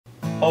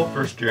All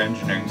first-year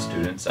engineering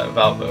students at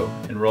Valpo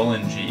enroll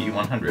in GE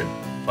 100,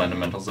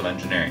 Fundamentals of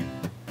Engineering.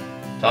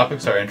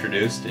 Topics are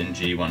introduced in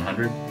GE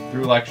 100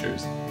 through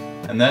lectures,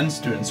 and then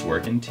students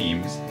work in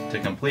teams to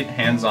complete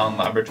hands-on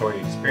laboratory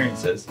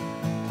experiences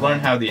to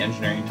learn how the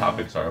engineering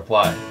topics are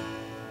applied.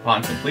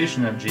 Upon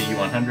completion of GE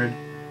 100,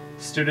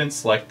 students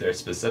select their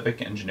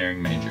specific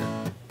engineering major.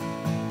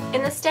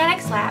 In the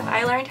statics lab,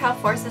 I learned how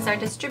forces are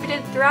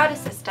distributed throughout a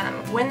system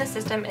when the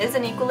system is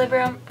in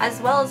equilibrium as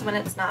well as when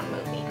it's not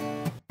moving.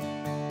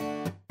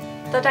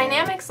 The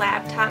dynamics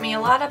lab taught me a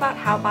lot about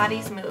how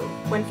bodies move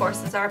when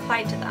forces are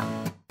applied to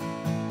them.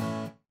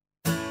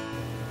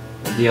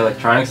 In the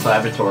electronics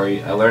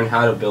laboratory, I learned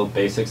how to build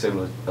basics of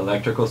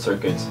electrical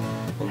circuits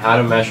and how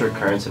to measure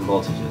currents and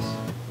voltages.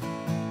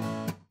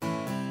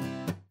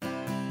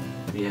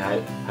 The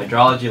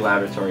hydrology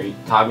laboratory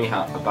taught me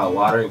about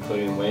water,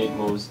 including when it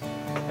moves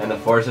and the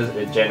forces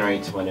it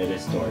generates when it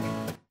is stored.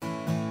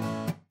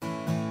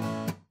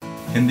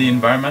 In the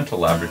environmental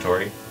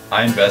laboratory,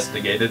 I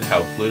investigated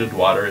how polluted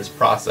water is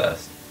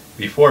processed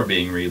before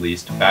being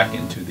released back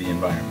into the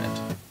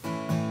environment.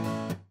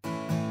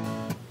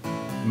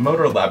 The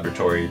motor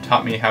laboratory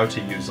taught me how to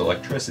use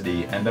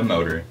electricity and a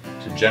motor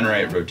to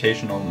generate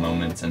rotational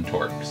moments and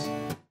torques.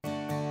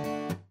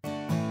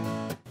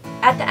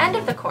 At the end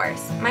of the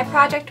course, my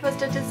project was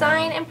to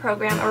design and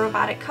program a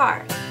robotic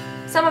car.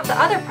 Some of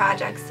the other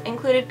projects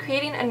included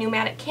creating a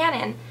pneumatic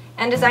cannon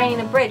and designing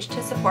a bridge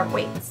to support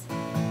weights.